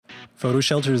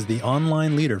PhotoShelter is the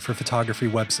online leader for photography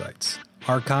websites.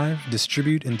 Archive,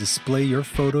 distribute, and display your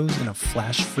photos in a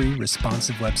flash-free,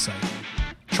 responsive website.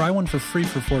 Try one for free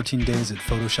for 14 days at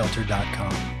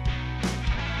photoshelter.com.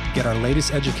 Get our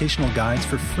latest educational guides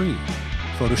for free.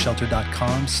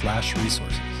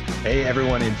 photoshelter.com/resources. Hey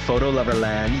everyone in Photo Lover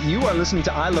Land, you are listening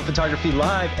to I Love Photography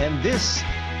Live, and this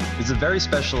is a very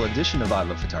special edition of I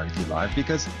Love Photography Live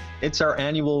because it's our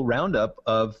annual roundup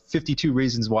of 52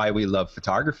 reasons why we love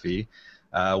photography.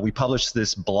 We publish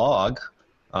this blog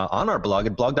on our blog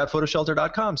at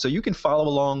blog.photoshelter.com, so you can follow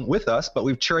along with us, but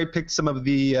we've cherry-picked some of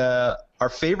the our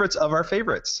favorites of our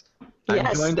favorites. Yes.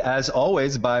 I'm joined, as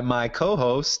always, by my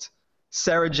co-host,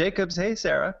 Sarah Jacobs. Hey,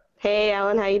 Sarah. Hey,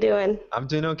 Alan, how you doing? I'm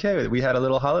doing okay. We had a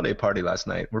little holiday party last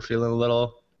night. We're feeling a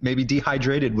little, maybe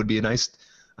dehydrated would be a nice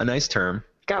term.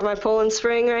 Got my Poland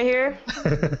Spring right here.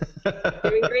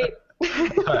 Doing great.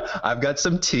 I've got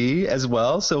some tea as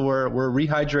well, so we're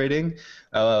rehydrating.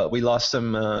 We lost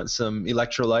some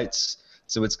electrolytes,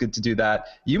 so it's good to do that.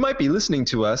 You might be listening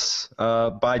to us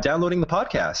by downloading the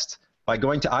podcast, by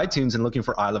going to iTunes and looking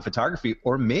for I Love Photography,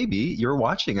 or maybe you're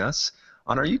watching us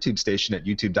on our YouTube station at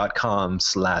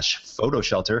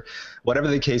youtube.com/photoshelter. Whatever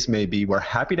the case may be, we're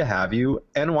happy to have you.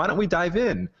 And why don't we dive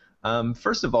in?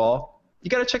 First of all, you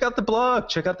got to check out the blog.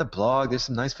 Check out the blog. There's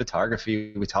some nice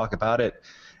photography. We talk about it.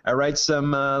 I write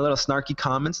some little snarky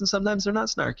comments, and sometimes they're not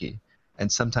snarky.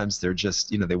 And sometimes they're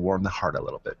just, they warm the heart a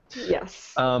little bit.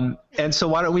 Yes. And so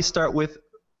why don't we start with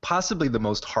possibly the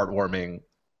most heartwarming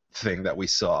thing that we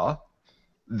saw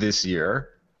this year.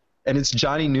 And it's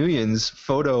Johnny Nguyen's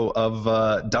photo of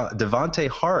Devontae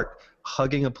Hart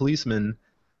hugging a policeman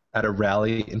at a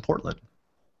rally in Portland.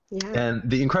 Yeah. And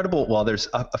the incredible, well, there's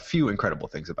a few incredible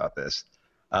things about this.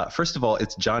 First of all,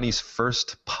 it's Johnny's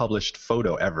first published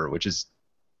photo ever, which is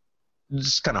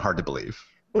just kind of hard to believe,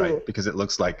 right? Because it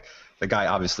looks like the guy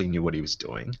obviously knew what he was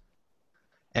doing.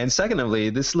 And secondly,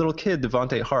 this little kid,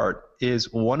 Devontae Hart,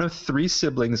 is one of 3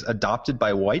 siblings adopted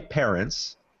by white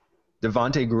parents.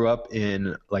 Devontae grew up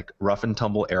in like rough and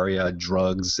tumble area,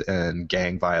 drugs and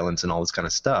gang violence and all this kind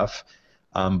of stuff,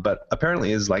 but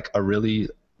apparently is like a really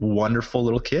wonderful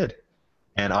little kid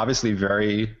and obviously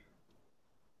very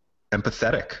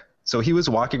empathetic. So he was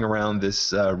walking around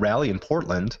this rally in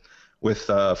Portland with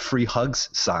a free hugs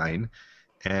sign,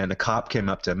 and a cop came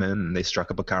up to him and they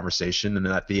struck up a conversation, and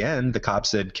at the end the cop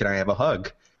said, "Can I have a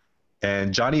hug?"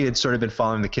 And Johnny had sort of been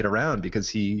following the kid around because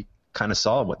he kind of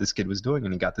saw what this kid was doing,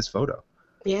 and he got this photo.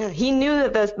 Yeah, he knew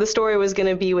that the story was going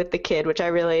to be with the kid, which I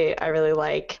really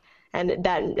like, and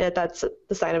that's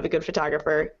the sign of a good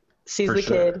photographer. Sees For the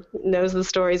sure. kid, knows the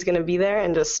story's going to be there,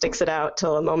 and just sticks it out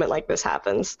till a moment like this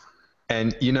happens.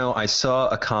 And I saw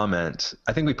a comment.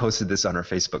 I think we posted this on our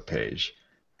Facebook page,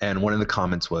 and one of the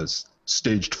comments was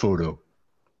 "staged photo."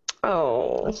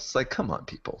 Oh. It's like, come on,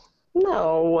 people.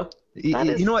 No.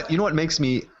 You know what makes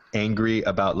me angry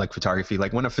about like photography?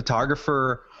 Like when a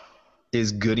photographer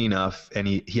is good enough and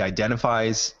he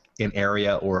identifies an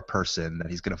area or a person that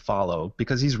he's going to follow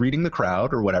because he's reading the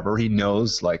crowd or whatever. He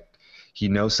knows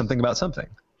something about something,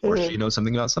 or she knows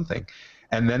something about something,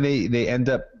 and then they end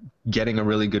up getting a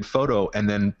really good photo, and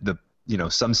then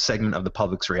some segment of the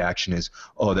public's reaction is,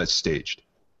 "Oh, that's staged."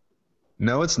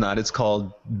 No, it's not. It's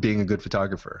called being a good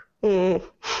photographer.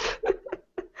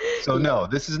 So no,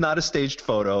 this is not a staged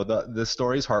photo. The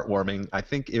story's heartwarming. I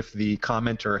think if the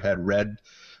commenter had read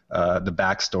the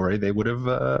backstory, they would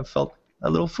have felt a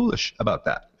little foolish about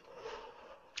that.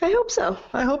 I hope so.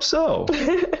 I hope so.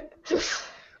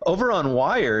 Over on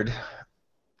Wired,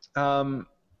 a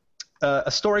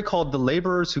story called "The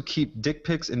Laborers Who Keep Dick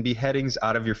Pics and Beheadings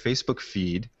Out of Your Facebook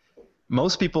Feed."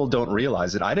 Most people don't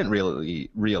realize it. I didn't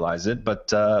really realize it, but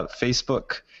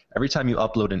Facebook, every time you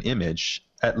upload an image,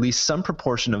 at least some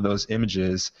proportion of those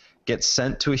images get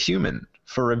sent to a human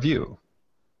for review.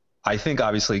 I think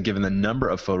obviously given the number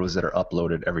of photos that are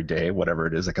uploaded every day, whatever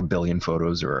it is, like 1 billion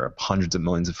photos or hundreds of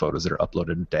millions of photos that are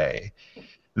uploaded a day,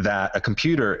 that a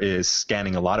computer is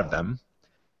scanning a lot of them.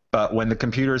 But when the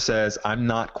computer says, "I'm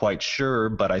not quite sure,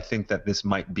 but I think that this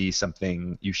might be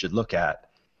something you should look at,"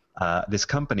 this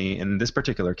company, in this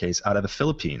particular case, out of the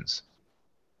Philippines,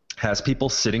 has people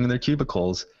sitting in their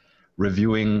cubicles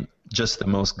reviewing just the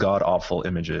most god-awful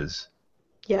images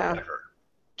ever.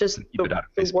 Just Keep it out of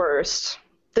the Facebook. worst.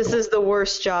 This is the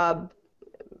worst job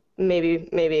maybe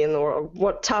in the world.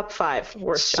 What, top 5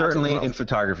 worst jobs Certainly in the in world?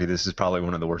 photography, this is probably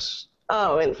one of the worst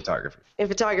in photography. In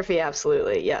photography,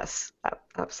 absolutely, yes,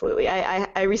 absolutely.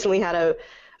 I recently had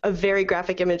a very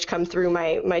graphic image come through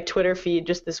my Twitter feed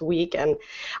just this week, and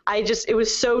it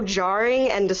was so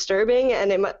jarring and disturbing,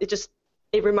 and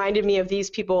it reminded me of these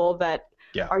people that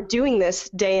Yeah. are doing this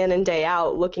day in and day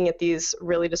out, looking at these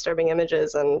really disturbing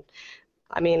images. And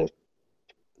I mean,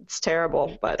 it's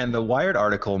terrible. But And the Wired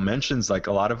article mentions like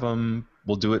a lot of them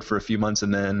will do it for a few months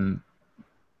and then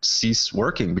cease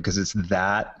working because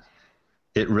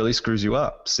it really screws you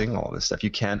up seeing all this stuff.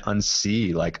 You can't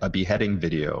unsee like a beheading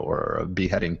video or a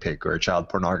beheading pic or child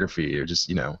pornography or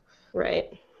just,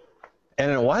 right.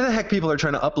 And why the heck people are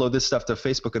trying to upload this stuff to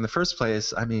Facebook in the first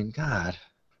place? I mean, God.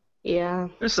 Yeah.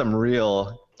 There's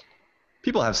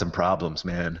people have some problems,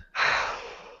 man.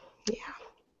 Yeah.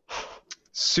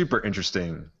 Super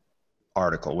interesting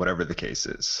article, whatever the case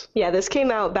is. Yeah, this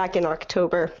came out back in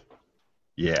October.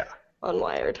 Yeah. On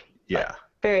Wired. Yeah.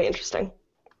 Very interesting.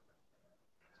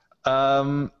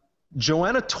 Joana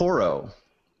Toro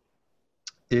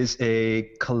is a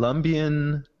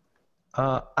Colombian.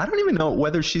 I don't even know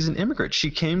whether she's an immigrant.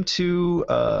 She came to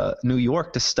New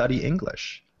York to study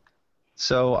English.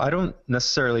 So I don't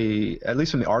necessarily, at least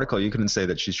from the article, you couldn't say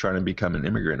that she's trying to become an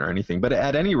immigrant or anything. But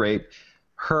at any rate,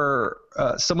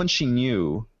 someone she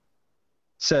knew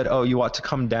said, "Oh, you ought to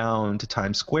come down to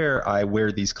Times Square. I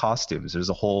wear these costumes."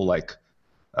 There's a whole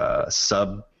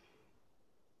sub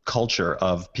culture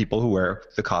of people who wear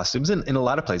the costumes. And in a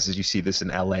lot of places, you see this in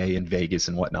LA and Vegas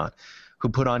and whatnot, who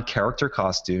put on character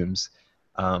costumes.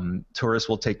 Tourists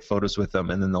will take photos with them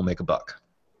and then they'll make a buck.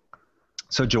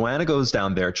 So Joana goes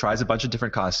down there, tries a bunch of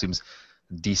different costumes,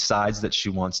 decides that she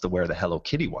wants to wear the Hello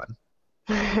Kitty one.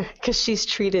 Because she's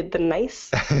treated the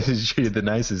nice. She's treated the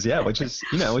nicest, yeah, which is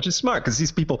smart because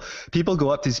these people go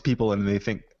up to these people and they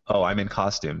think, oh, I'm in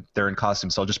costume. They're in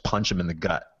costume, so I'll just punch them in the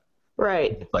gut.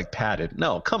 Right. Like padded.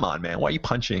 No, come on, man. Why are you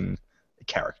punching a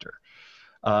character?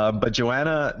 But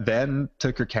Joana then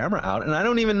took her camera out, and I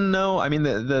don't even know. I mean,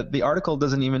 the article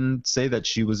doesn't even say that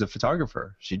she was a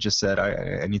photographer. She just said,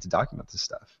 I need to document this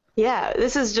stuff. Yeah,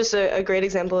 this is just a great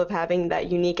example of having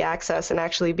that unique access and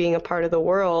actually being a part of the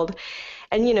world.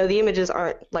 And, the images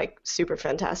aren't like super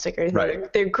fantastic or anything.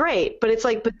 Right. They're great, but it's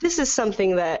like, but this is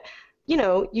something that,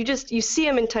 you see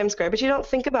them in Times Square, but you don't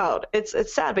think about, it's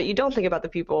sad, but you don't think about the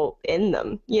people in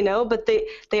them, but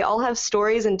they all have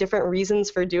stories and different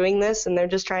reasons for doing this, and they're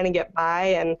just trying to get by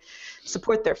and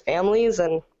support their families.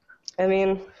 And I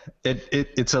mean,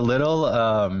 it's a little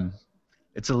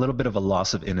bit of a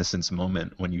loss of innocence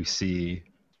moment when you see,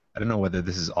 I don't know whether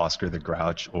this is Oscar the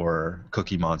Grouch or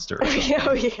Cookie Monster or something.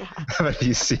 Oh, yeah. But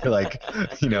you see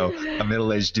a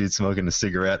middle-aged dude smoking a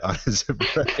cigarette on his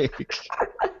break.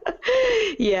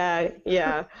 Yeah.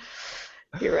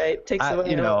 You're right. Takes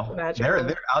away the magic.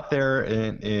 They're out there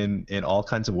in all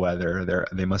kinds of weather.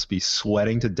 They must be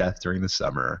sweating to death during the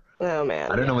summer. Oh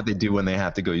man. I don't know what they do when they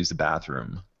have to go use the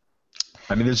bathroom.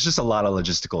 I mean, there's just a lot of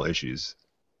logistical issues.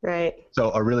 Right.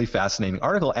 So a really fascinating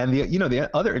article. And the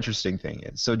other interesting thing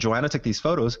is, so Joana took these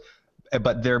photos,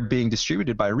 but they're being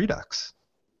distributed by Redux.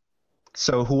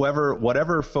 So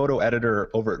whatever photo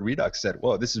editor over at Redux said,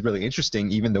 "Whoa, this is really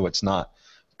interesting," even though it's not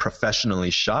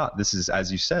professionally shot. This is,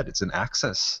 as you said, it's an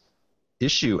access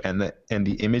issue, and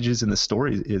the images and the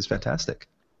story is fantastic.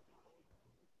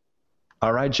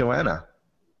 All right, Joana,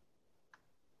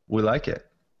 we like it.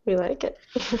 We like it.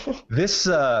 This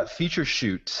feature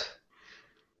shoot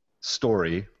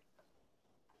story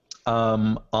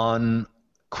on,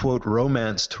 quote,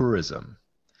 romance tourism,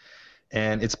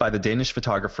 and it's by the Danish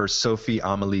photographer Sophie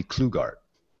Amelie Klugart,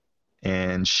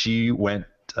 and she went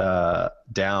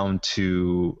down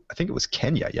to, I think it was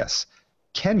Kenya,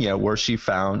 where she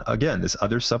found, again, this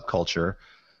other subculture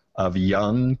of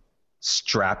young,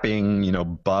 strapping,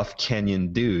 buff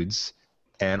Kenyan dudes,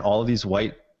 and all of these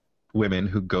white women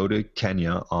who go to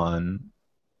Kenya on,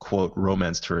 quote,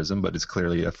 romance tourism, but it's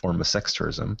clearly a form of sex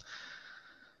tourism.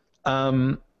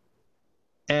 And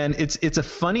it's a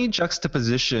funny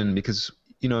juxtaposition because,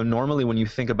 normally when you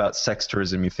think about sex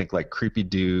tourism, you think like creepy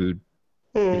dude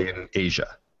in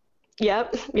Asia.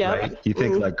 Yep. Right? You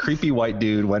think like creepy white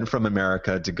dude went from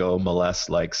America to go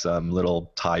molest like some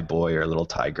little Thai boy or little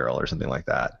Thai girl or something like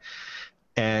that.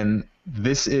 And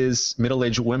this is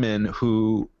middle-aged women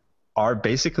who are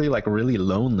basically like really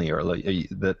lonely, or like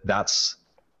that's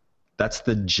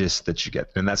the gist that you get.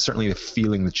 And that's certainly the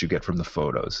feeling that you get from the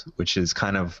photos, which is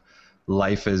kind of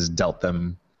life has dealt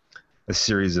them a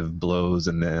series of blows,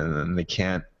 and then they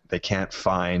can't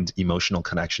find emotional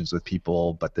connections with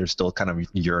people, but they're still kind of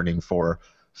yearning for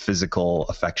physical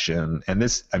affection. And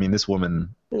this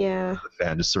woman, yeah, the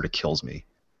fan, just sort of kills me.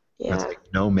 Yeah. It's like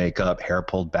no makeup, hair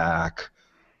pulled back.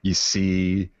 You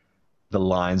see the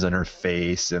lines on her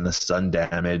face and the sun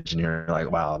damage, and you're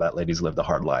like, wow, that lady's lived a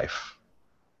hard life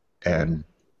and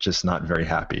just not very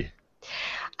happy.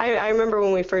 I remember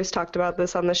when we first talked about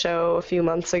this on the show a few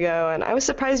months ago, and I was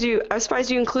surprised you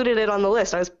included it on the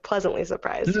list. I was pleasantly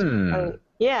surprised.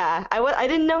 Yeah, I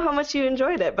didn't know how much you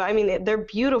enjoyed it, but I mean, they're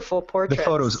beautiful portraits. The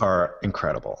photos are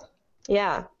incredible.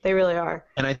 Yeah, they really are.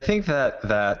 And I think that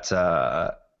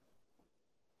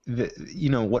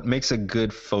what makes a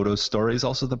good photo story is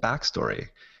also the backstory.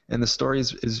 And the story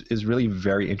is really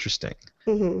very interesting.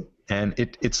 Mm-hmm. And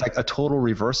it's like a total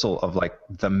reversal of like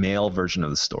the male version of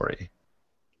the story,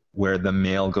 where the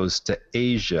male goes to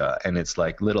Asia and it's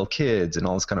like little kids and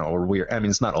all this kind of or weird. I mean,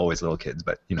 it's not always little kids,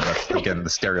 but that's again the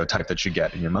stereotype that you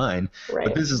get in your mind. Right.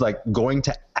 But this is like going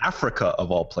to Africa of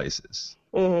all places.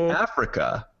 Mm-hmm.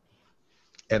 Africa.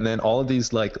 And then all of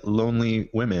these like lonely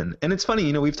women. And it's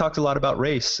funny, we've talked a lot about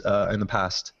race in the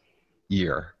past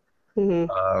year.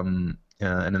 Mm-hmm.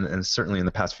 And certainly in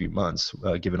the past few months,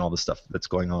 given all the stuff that's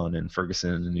going on in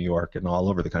Ferguson and New York and all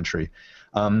over the country.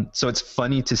 So it's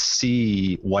funny to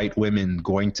see white women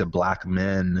going to black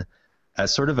men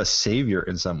as sort of a savior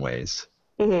in some ways,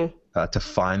 to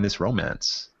find this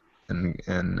romance. And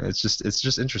it's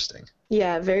just interesting.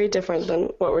 Yeah, very different than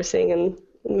what we're seeing in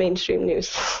mainstream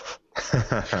news.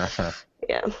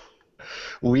 Yeah.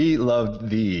 We loved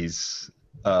these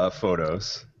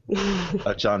photos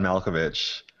of John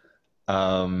Malkovich.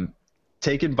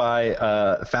 Taken by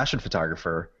a fashion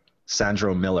photographer,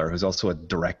 Sandro Miller, who's also a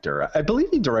director. I believe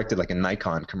he directed like a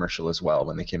Nikon commercial as well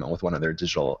when they came out with one of their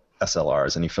digital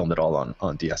SLRs, and he filmed it all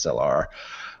on DSLR.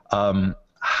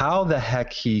 How the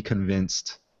heck he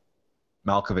convinced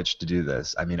Malkovich to do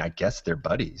this? I mean, I guess they're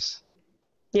buddies.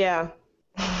 Yeah.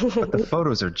 But the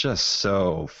photos are just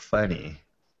so funny.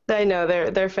 I know,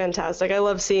 they're fantastic. I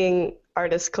love seeing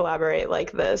artists collaborate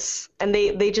like this, and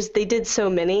they did so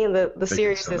many. The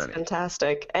series is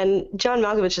fantastic, and John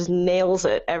Malkovich just nails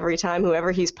it every time,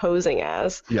 whoever he's posing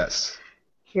as. Yes.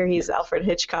 Here he's Alfred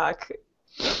Hitchcock.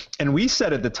 And we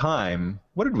said at the time,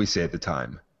 what did we say at the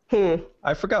time?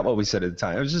 I forgot what we said at the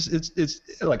time. It was just it's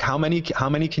like how many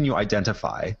can you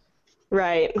identify?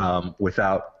 Right.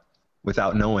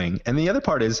 Without knowing. And the other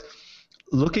part is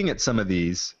looking at some of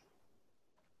these,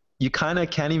 you kind of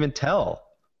can't even tell.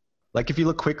 Like if you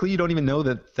look quickly, you don't even know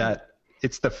that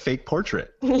it's the fake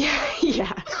portrait.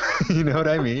 Yeah. You know what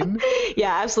I mean?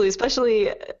 Yeah, absolutely. Especially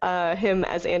him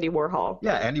as Andy Warhol.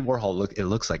 Yeah, Andy Warhol. It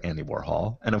looks like Andy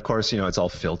Warhol, and of course, it's all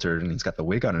filtered, and he's got the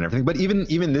wig on and everything. But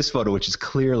even this photo, which is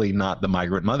clearly not the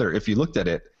migrant mother, if you looked at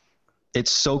it,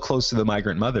 it's so close to the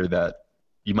migrant mother that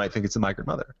you might think it's the migrant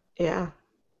mother. Yeah.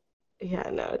 Yeah.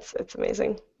 No, it's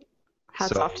amazing.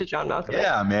 Hats off to John Malkovich.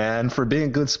 Yeah, man, for being a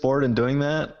good sport and doing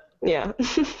that. Yeah.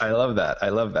 I love that.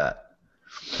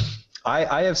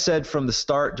 I have said from the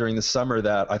start during the summer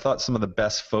that I thought some of the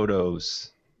best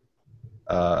photos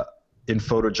in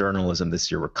photojournalism this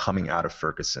year were coming out of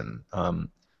Ferguson.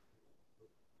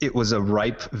 It was a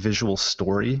ripe visual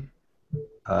story.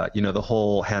 The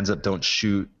whole hands up, don't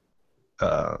shoot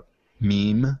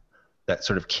meme that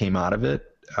sort of came out of it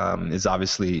is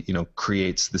obviously,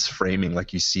 creates this framing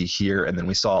like you see here. And then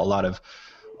we saw a lot of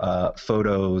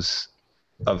photos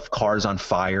of cars on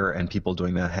fire and people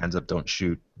doing that hands up, don't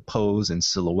shoot pose in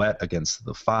silhouette against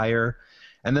the fire.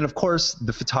 And then, of course,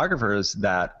 the photographers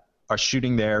that are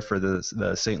shooting there for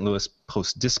the St. Louis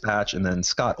Post-Dispatch, and then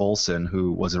Scott Olson,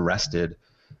 who was arrested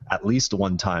at least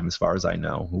one time, as far as I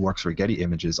know, who works for Getty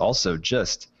Images, also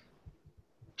just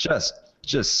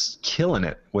killing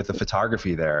it with the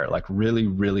photography there. Like really,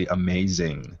 really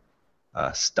amazing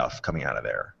stuff coming out of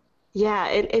there. Yeah,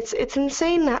 it's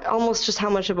insane almost just how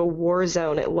much of a war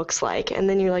zone it looks like. And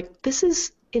then you're like, this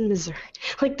is in Missouri.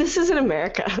 Like, this is in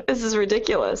America. This is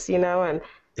ridiculous, And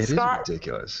It Scott, is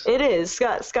ridiculous. It is.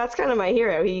 Scott's kind of my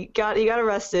hero. He got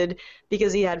arrested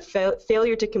because he had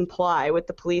failure to comply with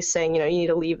the police saying, you need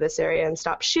to leave this area and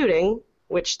stop shooting,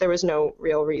 which there was no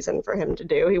real reason for him to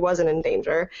do. He wasn't in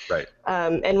danger. Right.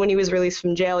 And when he was released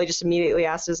from jail, he just immediately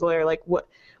asked his lawyer, like,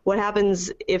 what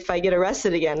happens if I get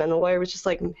arrested again? And the lawyer was just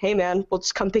like, hey, man, we'll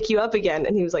just come pick you up again.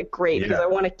 And he was like, great, because I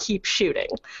want to keep shooting.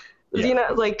 Yeah.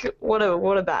 Like, what a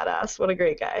badass. What a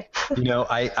great guy.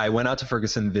 I went out to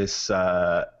Ferguson this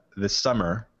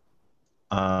summer,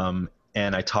 and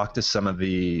I talked to some of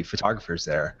the photographers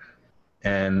there.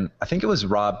 And I think it was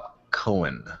Rob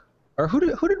Cohen. Or who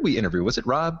did we interview? Was it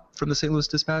Rob from the St. Louis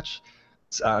Dispatch?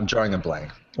 I'm drawing a blank.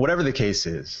 Whatever the case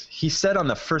is, he said on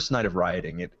the first night of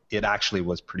rioting, it actually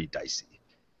was pretty dicey.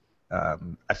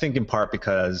 I think in part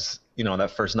because,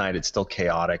 that first night it's still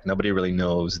chaotic. Nobody really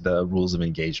knows the rules of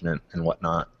engagement and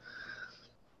whatnot.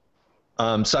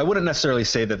 So I wouldn't necessarily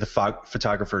say that the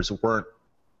photographers weren't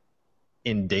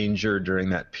in danger during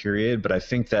that period, but I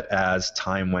think that as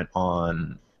time went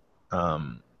on,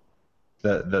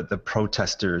 the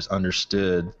protesters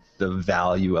understood the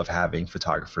value of having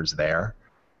photographers there.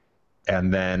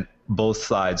 And then both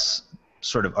sides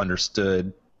sort of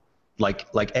understood,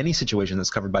 like any situation that's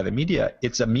covered by the media,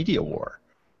 it's a media war.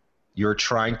 You're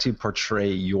trying to portray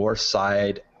your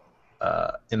side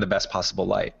in the best possible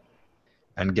light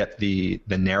and get the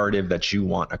narrative that you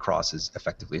want across as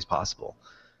effectively as possible.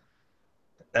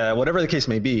 Whatever the case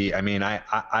may be, I mean,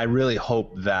 I really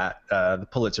hope that the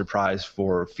Pulitzer Prize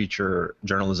for feature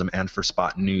journalism and for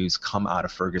spot news come out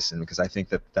of Ferguson, because I think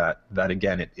that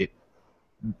again,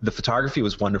 the photography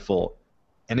was wonderful,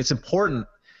 and it's important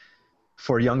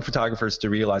for young photographers to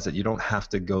realize that you don't have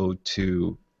to go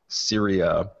to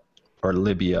Syria or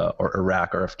Libya or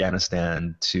Iraq or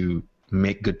Afghanistan to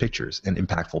make good pictures and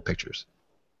impactful pictures.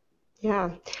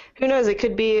 Yeah, who knows? It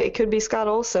could be Scott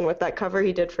Olson with that cover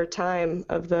he did for Time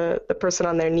of the person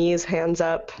on their knees, hands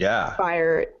up, Yeah.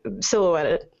 fire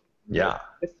silhouetted, Yeah.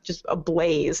 with just a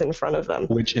blaze in front of them.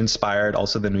 Which inspired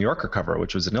also the New Yorker cover,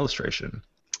 which was an illustration.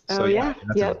 So Oh, yeah.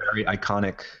 that's Yep. a very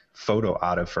iconic photo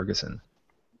out of Ferguson.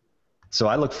 So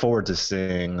I look forward to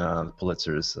seeing the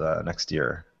Pulitzers next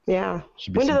year. Yeah.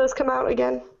 Should be When do some- those come out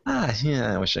again?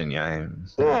 Yeah, I wish I knew.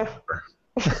 Yeah.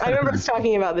 I remember us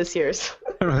talking about this year's.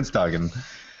 Everyone's talking.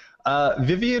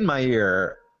 Vivian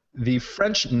Maier, the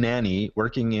French nanny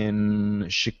working in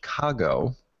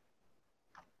Chicago,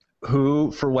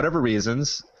 who, for whatever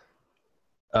reasons,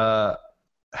 had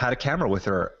a camera with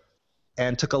her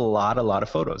and took a lot of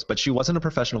photos. But she wasn't a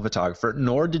professional photographer,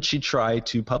 nor did she try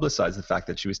to publicize the fact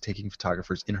that she was taking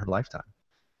photographers in her lifetime.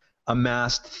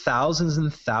 Amassed thousands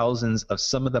and thousands of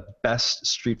some of the best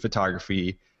street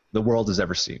photography the world has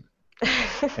ever seen.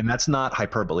 And that's not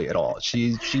hyperbole at all.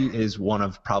 She is one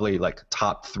of probably like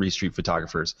top 3 street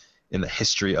photographers in the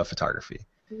history of photography.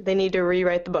 They need to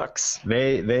rewrite the books.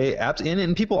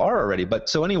 And people are already. But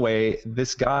so anyway,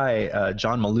 this guy,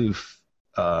 John Maloof,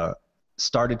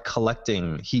 started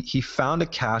collecting. He found a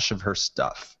cache of her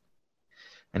stuff.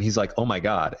 And he's like, oh my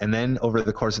God. And then over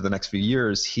the course of the next few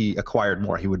years, he acquired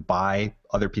more. He would buy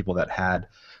other people that had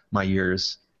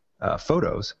Maier's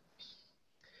photos.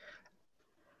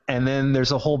 And then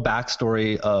there's a whole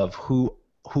backstory of who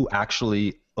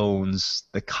actually owns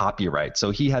the copyright.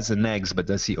 So he has the negs, but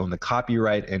does he own the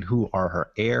copyright? And who are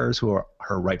her heirs? Who are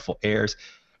her rightful heirs?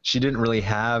 She didn't really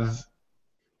have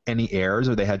any heirs,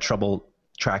 or they had trouble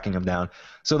tracking them down.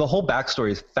 So the whole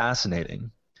backstory is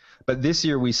fascinating. But this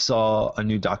year we saw a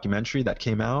new documentary that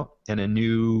came out and a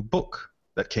new book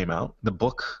that came out. The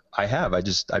book I have,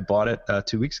 I bought it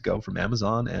 2 weeks ago from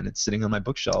Amazon, and it's sitting on my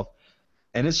bookshelf.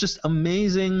 And it's just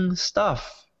amazing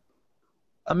stuff.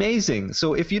 Amazing.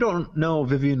 So if you don't know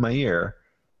Vivian Maier,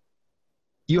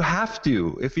 you have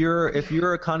to. If you're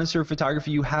a connoisseur of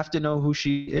photography, you have to know who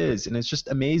she is. And it's just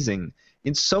amazing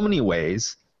in so many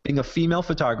ways, being a female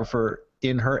photographer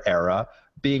in her era,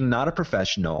 being not a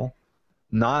professional,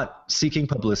 not seeking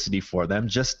publicity for them,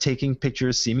 just taking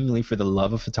pictures seemingly for the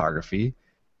love of photography.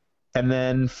 And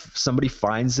then somebody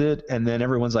finds it, and then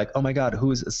everyone's like, "Oh my God, who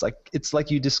is this?" It's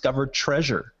like you discovered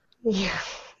treasure. Yeah,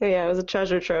 it was a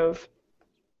treasure trove.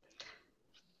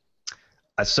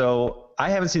 So I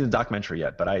haven't seen the documentary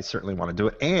yet, but I certainly want to do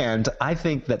it. And I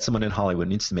think that someone in Hollywood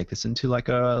needs to make this into like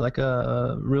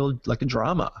a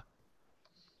drama.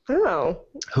 Oh.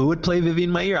 Who would play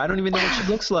Vivian Maier? I don't even know what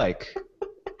she looks like.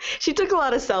 She took a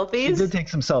lot of selfies. She did take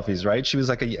some selfies, right? She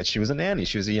was she was a nanny.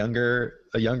 She was a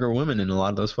younger woman in a lot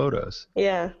of those photos.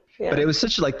 Yeah. But it was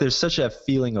there's such a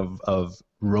feeling of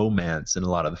romance in a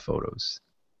lot of the photos.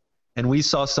 And we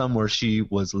saw some where she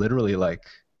was literally like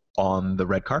on the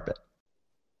red carpet.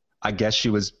 I guess she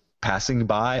was passing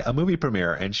by a movie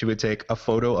premiere, and she would take a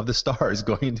photo of the stars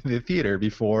going into the theater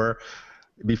before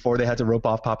they had to rope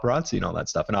off paparazzi and all that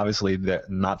stuff. And obviously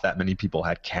not that many people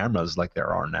had cameras like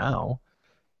there are now.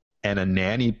 And a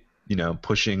nanny,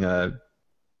 pushing a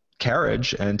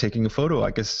carriage and taking a photo, I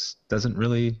guess, doesn't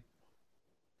really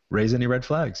raise any red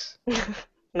flags.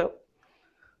 Nope.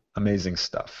 Amazing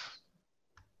stuff.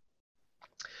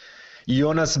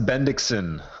 Jonas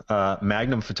Bendixen,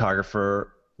 Magnum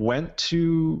photographer, went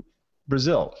to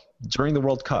Brazil during the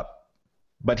World Cup,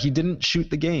 but he didn't shoot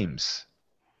the games.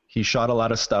 He shot a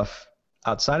lot of stuff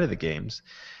outside of the games,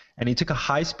 and he took a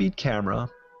high-speed camera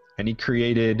and he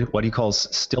created what he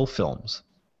calls still films.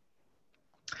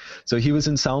 So he was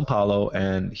in Sao Paulo,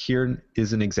 and here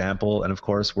is an example. And of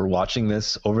course, we're watching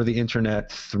this over the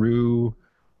internet through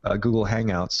Google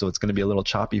Hangouts, so it's going to be a little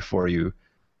choppy for you.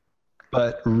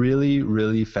 But really,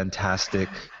 really fantastic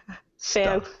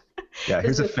stuff. Yeah,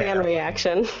 here's a fan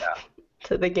reaction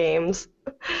to the games.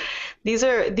 These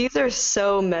are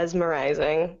so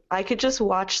mesmerizing. I could just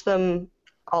watch them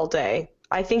all day.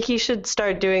 I think he should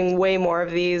start doing way more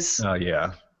of these Oh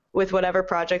yeah. with whatever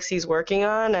projects he's working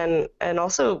on, and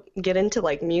also get into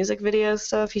like music video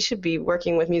stuff. He should be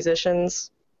working with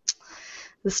musicians.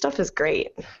 This stuff is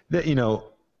great. You know,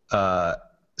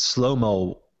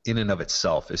 slow-mo in and of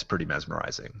itself is pretty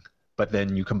mesmerizing. But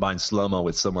then you combine slow-mo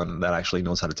with someone that actually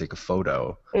knows how to take a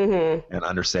photo and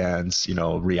understands, you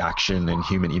know, reaction and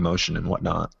human emotion and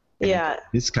whatnot. And Yeah,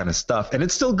 this kind of stuff. And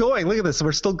it's still going. Look at this.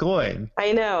 We're still going.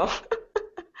 I know.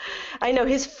 I know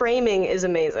his framing is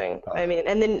amazing. I mean,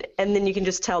 and then you can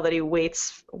just tell that he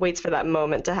waits for that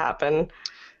moment to happen.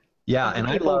 Yeah, and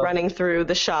People running through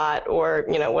the shot or,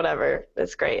 you know, whatever.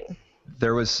 It's great.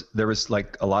 there was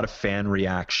like a lot of fan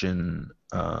reaction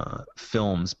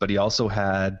films, but he also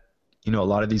had, you know, a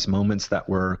lot of these moments that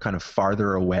were kind of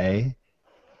farther away.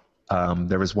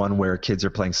 There was one where kids are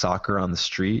playing soccer on the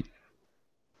street,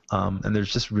 and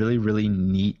there's just really, really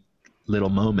neat little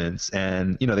moments.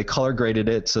 And, you know, they color graded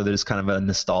it, so there's kind of a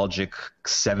nostalgic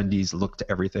 70s look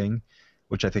to everything,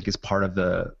 which I think is part of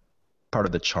the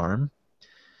charm.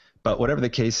 But whatever the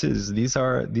case is, these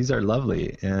are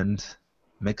lovely, and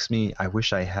makes me, I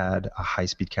wish I had a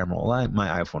high-speed camera. Well, my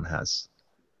iPhone has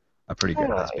a pretty good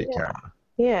high-speed camera.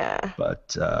 Yeah.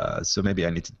 But so maybe I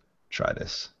need to try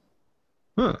this.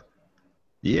 Huh.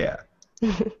 Yeah.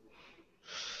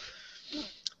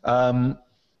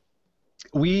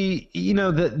 We, you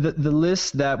know, the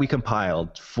list that we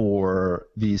compiled for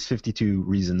these 52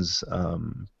 reasons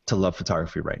to love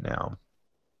photography right now.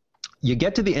 You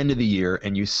get to the end of the year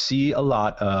and you see a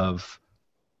lot of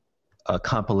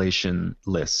compilation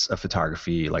lists of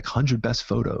photography, like 100 best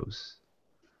photos.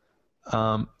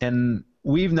 And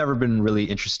we've never been really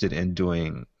interested in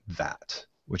doing that,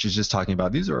 which is just talking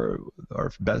about these are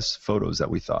our best photos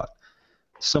that we thought.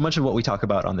 So much of what we talk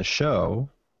about on the show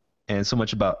and so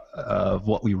much about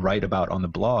what we write about on the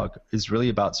blog is really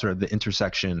about sort of the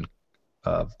intersection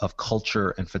of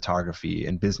culture and photography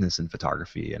and business and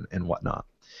photography and whatnot.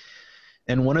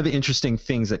 And one of the interesting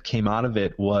things that came out of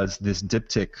it was this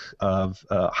diptych of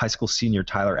high school senior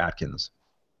Tyler Atkins.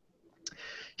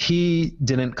 He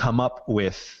didn't come up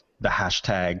with the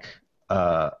hashtag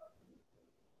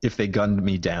if they gunned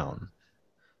me down,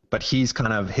 but his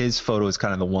photo is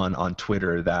kind of the one on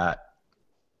Twitter that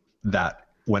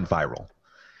went viral.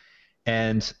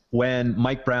 And when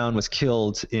Mike Brown was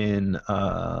killed in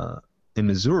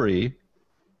Missouri,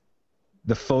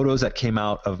 the photos that came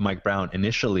out of Mike Brown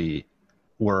initially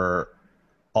were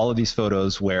all of these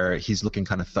photos where he's looking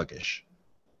kind of thuggish.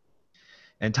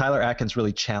 And Tyler Atkins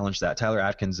really challenged that. Tyler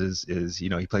Atkins is you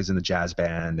know, he plays in the jazz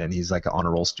band and he's like an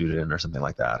honor roll student or something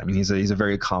like that. I mean, he's a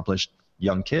very accomplished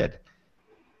young kid.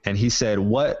 And he said,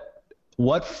 what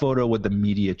photo would the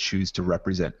media choose to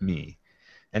represent me?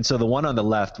 And so the one on the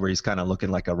left where he's kind of looking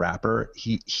like a rapper,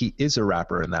 he is a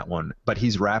rapper in that one, but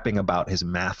he's rapping about his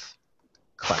math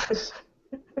class.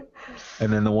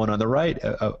 And then the one on the right,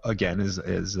 again,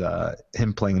 is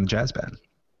him playing in the jazz band.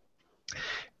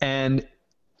 And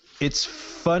it's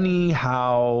funny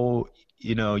how,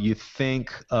 you know, you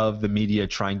think of the media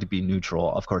trying to be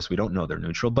neutral. Of course, we don't know they're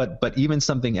neutral, but even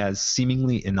something as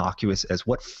seemingly innocuous as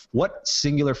what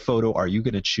singular photo are you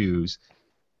going to choose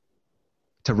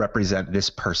to represent this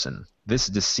person, this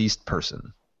deceased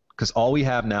person? Because all we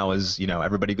have now is, you know,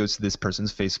 everybody goes to this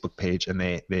person's Facebook page and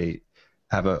they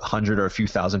have 100 or a few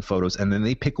thousand photos, and then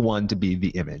they pick one to be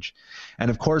the image.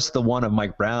 And of course, the one of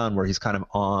Mike Brown where he's kind of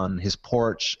on his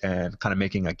porch and kind of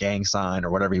making a gang sign or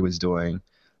whatever he was doing,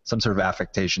 some sort of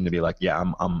affectation to be like, yeah,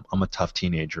 I'm a tough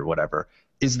teenager or whatever,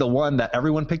 is the one that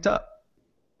everyone picked up.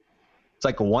 It's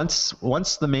like once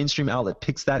the mainstream outlet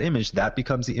picks that image, that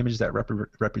becomes the image that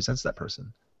represents that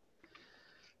person.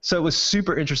 So it was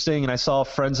super interesting, and I saw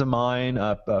friends of mine,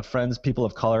 people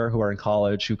of color who are in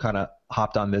college who kind of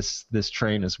hopped on this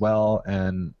train as well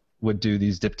and would do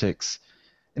these diptychs.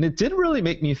 And it did really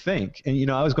make me think. And, you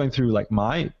know, I was going through like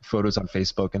my photos on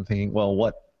Facebook and thinking, well,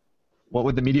 what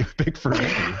would the media pick for me?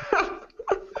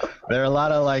 There are a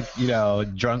lot of, like, you know,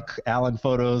 drunk Alan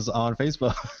photos on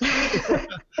Facebook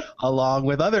along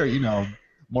with other, you know,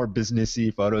 more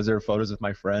businessy photos or photos with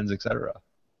my friends, etc.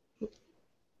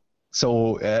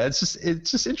 So it's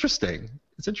just interesting.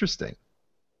 It's interesting,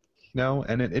 you know,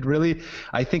 and it really,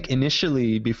 I think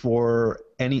initially, before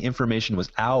any information was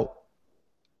out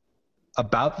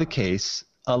about the case,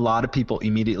 a lot of people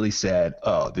immediately said,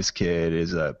 oh, this kid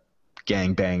is a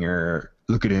gangbanger.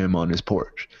 Look at him on his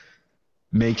porch,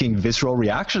 making visceral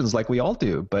reactions like we all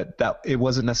do, but that it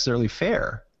wasn't necessarily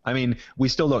fair. I mean, we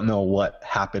still don't know what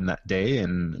happened that day,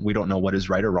 and we don't know what is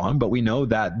right or wrong, but we know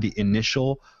that the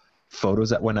initial photos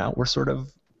that went out were sort of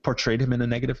portrayed him in a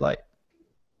negative light.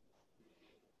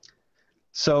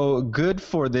 So good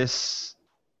for this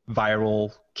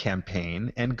viral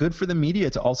campaign, and good for the media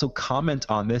to also comment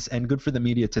on this, and good for the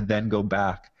media to then go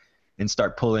back and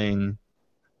start pulling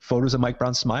photos of Mike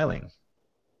Brown smiling,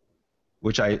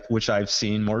 which I've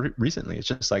seen more recently. It's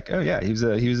just like, oh yeah, he was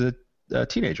a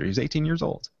teenager. He was 18 years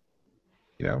old,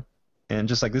 you know, and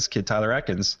just like this kid Tyler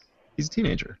Atkins, he's a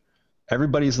teenager.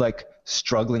 Everybody's like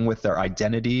struggling with their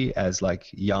identity as like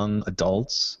young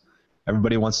adults.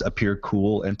 Everybody wants to appear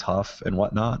cool and tough and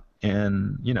whatnot,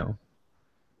 and you know,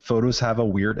 photos have a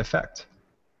weird effect.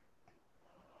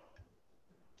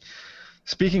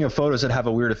 Speaking of photos that have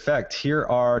a weird effect, here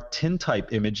are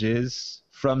tintype images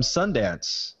from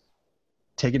Sundance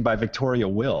taken by Victoria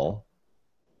Will.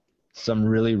 Some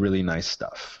really, really nice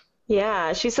stuff.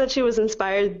 Yeah, she said she was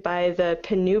inspired by the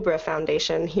Penumbra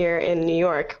Foundation here in New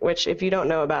York, which, if you don't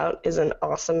know about, is an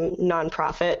awesome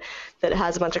nonprofit that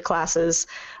has a bunch of classes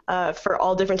for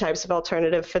all different types of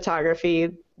alternative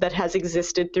photography that has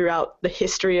existed throughout the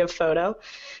history of photo,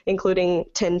 including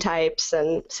tintypes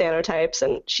and cyanotypes.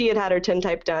 And she had her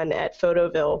tintype done at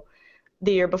Photoville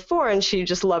the year before, and she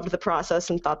just loved the process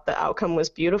and thought the outcome was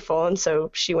beautiful. And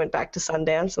so she went back to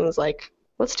Sundance and was like,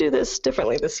 let's do this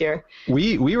differently this year.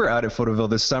 We were out at Photoville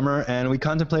this summer, and we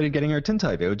contemplated getting our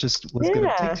tintype. It just was going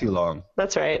to take too long.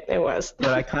 That's right, it was.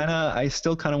 But I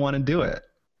still kind of want to do it.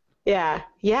 Yeah,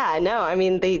 no, I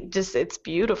mean, it's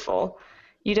beautiful.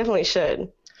 You definitely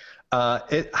should.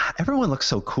 Everyone looks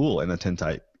so cool in the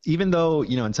tintype, even though,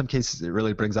 you know, in some cases it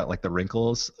really brings out like the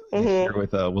wrinkles here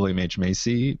with William H.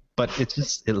 Macy. But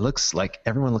it looks like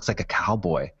everyone looks like a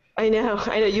cowboy. I know.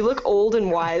 You look old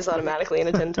and wise automatically in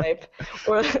a tintype,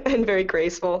 and very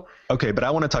graceful. Okay, but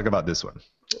I want to talk about this one.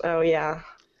 Oh, yeah.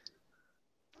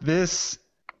 This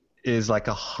is like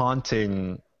a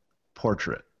haunting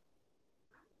portrait.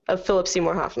 Of Philip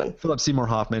Seymour Hoffman. Philip Seymour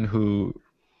Hoffman, who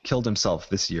killed himself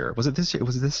this year. Was it this year?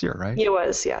 Was it this year, right? It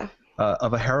was, yeah.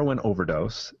 Of a heroin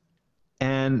overdose.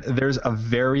 And there's a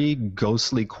very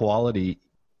ghostly quality.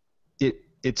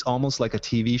 It's almost like a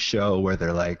TV show where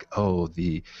they're like, oh,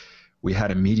 we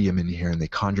had a medium in here and they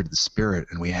conjured the spirit,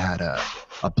 and we had a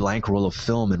blank roll of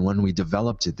film, and when we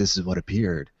developed it, this is what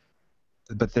appeared.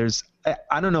 But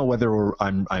I don't know whether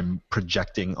I'm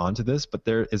projecting onto this, but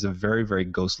there is a very, very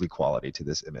ghostly quality to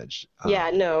this image.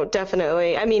 Yeah, no,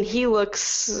 definitely. I mean, he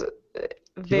looks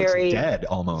very... He looks dead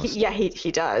almost.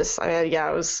 He does.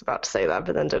 I was about to say that,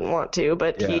 but then didn't want to.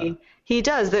 But yeah. he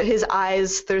does. His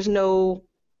eyes, there's no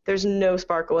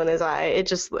sparkle in his eye. It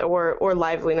just or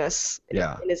liveliness in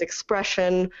his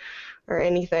expression or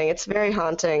anything. It's very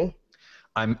haunting.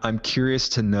 I'm curious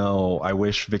to know. I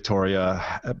wish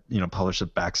Victoria, published a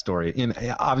backstory.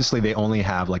 And obviously, they only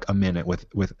have like a minute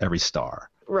with every star.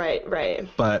 Right.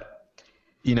 But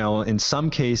in some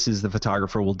cases, the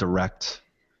photographer will direct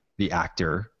the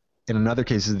actor. In other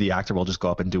cases, the actor will just go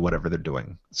up and do whatever they're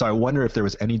doing. So I wonder if there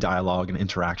was any dialogue and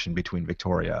interaction between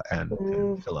Victoria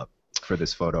and Philip for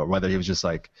this photo, whether he was just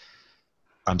like,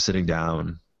 I'm sitting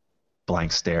down,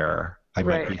 blank stare. I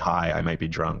might be high. I might be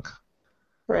drunk.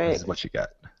 Right. This is what you get.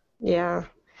 Yeah.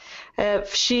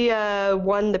 She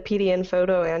won the PDN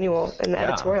Photo Annual in the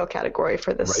editorial category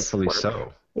for this. Rightfully work.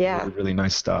 so. Yeah. Really, really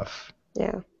nice stuff.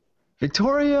 Yeah.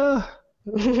 Victoria!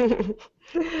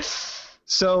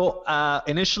 So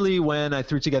initially when I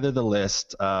threw together the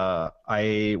list,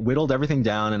 I whittled everything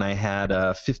down, and I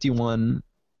had 51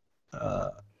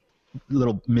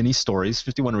 little mini stories,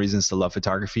 51 reasons to love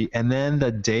photography. And then the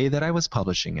day that I was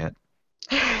publishing it,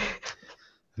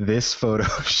 this photo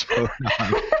showed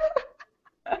up.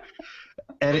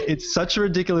 And it's such a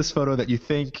ridiculous photo that you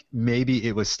think maybe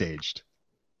it was staged.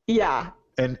 Yeah.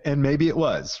 And maybe it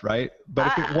was, right? But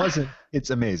if it wasn't,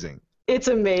 it's amazing. It's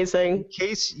amazing. In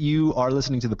case you are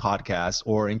listening to the podcast,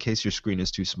 or in case your screen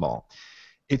is too small,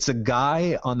 it's a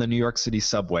guy on the New York City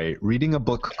subway reading a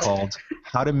book called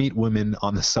How to Meet Women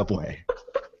on the Subway.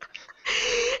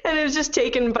 And it was just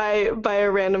taken by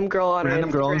a random girl on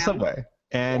the subway.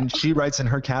 And she writes in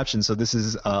her caption, so this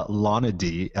is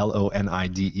Lonidee,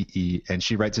 Lonidee, and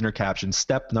she writes in her caption,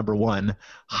 step number 1,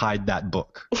 hide that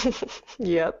book.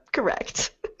 Yep,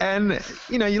 correct. And,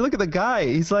 you look at the guy,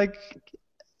 he's like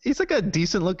a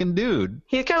decent looking dude.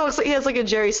 He kind of looks like he has like a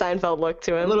Jerry Seinfeld look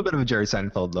to him. A little bit of a Jerry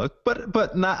Seinfeld look,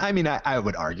 but not. I mean, I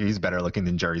would argue he's better looking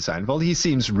than Jerry Seinfeld. He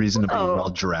seems reasonably well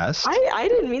dressed. I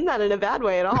didn't mean that in a bad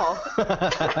way at all.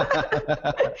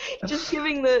 Just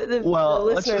giving the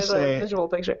listeners a visual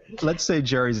picture. Let's say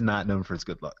Jerry's not known for his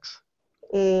good looks.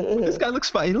 Mm-hmm. This guy looks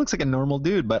fine. He looks like a normal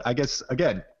dude, but I guess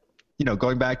again,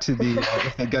 going back to the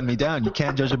if they gun me down, you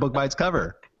can't judge a book by its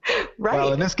cover. Right.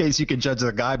 Well, in this case, you can judge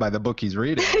the guy by the book he's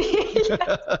reading.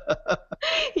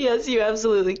 Yes, you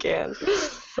absolutely can.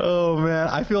 Oh man,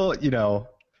 I feel,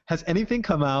 has anything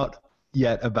come out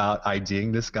yet about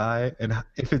IDing this guy? And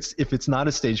if it's not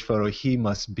a stage photo, he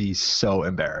must be so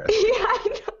embarrassed. Yeah, I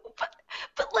know.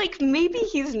 But like maybe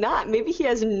he's not. Maybe he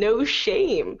has no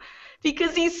shame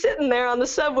because he's sitting there on the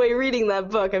subway reading that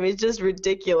book. I mean, it's just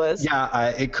ridiculous. Yeah,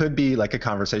 it could be like a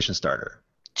conversation starter.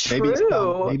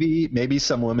 True. Maybe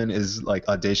some woman is like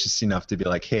audacious enough to be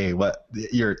like, "Hey, what?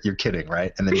 You're kidding,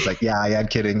 right?" And then he's like, "Yeah, I am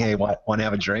kidding. Hey, want to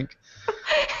have a drink?"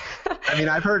 I mean,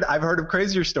 I've heard of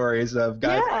crazier stories of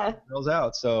guys taking girls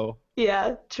out. So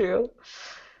yeah, true.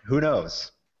 Who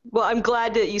knows? Well, I'm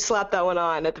glad that you slapped that one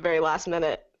on at the very last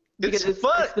minute because It's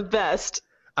fun. It's the best.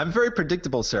 I'm very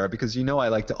predictable, Sarah, because I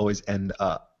like to always end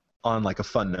up on like a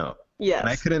fun note. Yes. And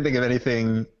I couldn't think of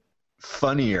anything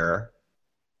funnier.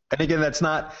 And again,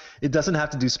 it doesn't have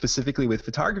to do specifically with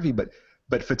photography, but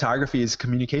photography is a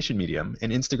communication medium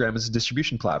and Instagram is a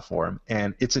distribution platform.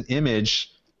 And it's an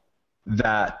image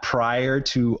that prior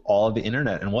to all of the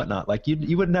internet and whatnot, like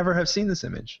you would never have seen this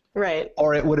image. Right.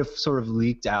 Or it would have sort of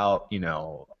leaked out,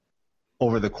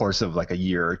 over the course of like a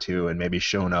year or two and maybe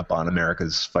shown up on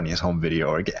America's Funniest Home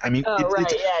Video.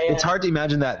 It's hard to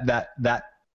imagine that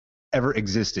ever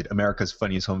existed, America's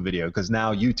Funniest Home Video, because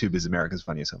now YouTube is America's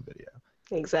Funniest Home Video.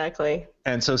 Exactly.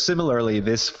 And so similarly,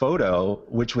 this photo,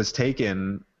 which was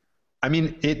taken,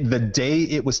 the day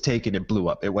it was taken, it blew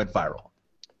up. It went viral.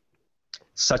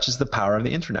 Such is the power of the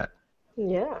internet.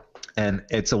 Yeah. And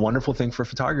it's a wonderful thing for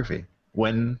photography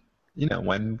when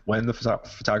the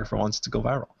photographer wants to go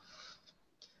viral.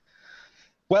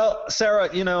 Well, Sarah,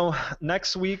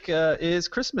 next week is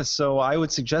Christmas, so I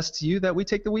would suggest to you that we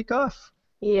take the week off.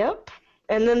 Yep.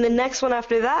 And then the next one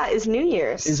after that is New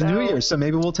Year's. New Year's, so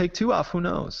maybe we'll take 2 off. Who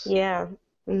knows? Yeah.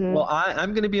 Mm-hmm. Well,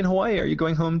 I'm going to be in Hawaii. Are you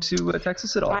going home to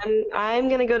Texas at all? I'm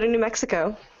going to go to New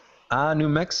Mexico. New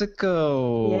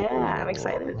Mexico. Yeah, I'm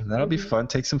excited. That'll be fun.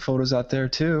 Take some photos out there,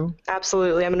 too.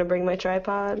 Absolutely. I'm going to bring my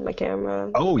tripod, my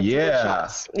camera. Oh, yeah.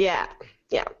 Yeah.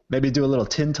 Yeah. Maybe do a little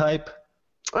tintype.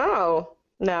 Oh,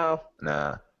 no.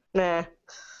 Nah. Nah.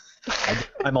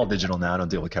 I'm all digital now. I don't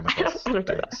deal with chemicals. I don't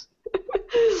do that.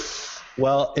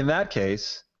 Well, in that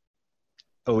case,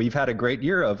 we've had a great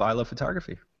year of I Love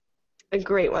Photography. A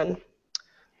great one.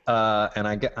 And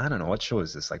I don't know, what show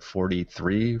is this? Like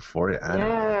 43, 40?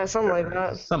 Something like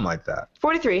that. Something like that.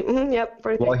 43. Mm-hmm, yep,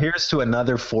 43. Well, here's to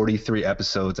another 43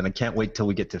 episodes, and I can't wait till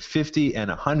we get to 50 and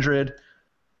 100.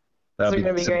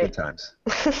 That'll be some good times.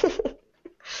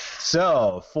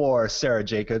 So, for Sarah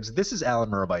Jacobs, this is Alan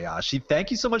Murabayashi.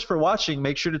 Thank you so much for watching.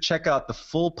 Make sure to check out the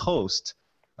full post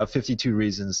of 52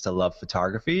 Reasons to Love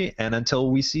Photography. And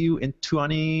until we see you in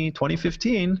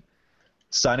 2015,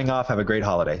 signing off. Have a great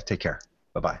holiday. Take care.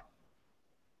 Bye-bye.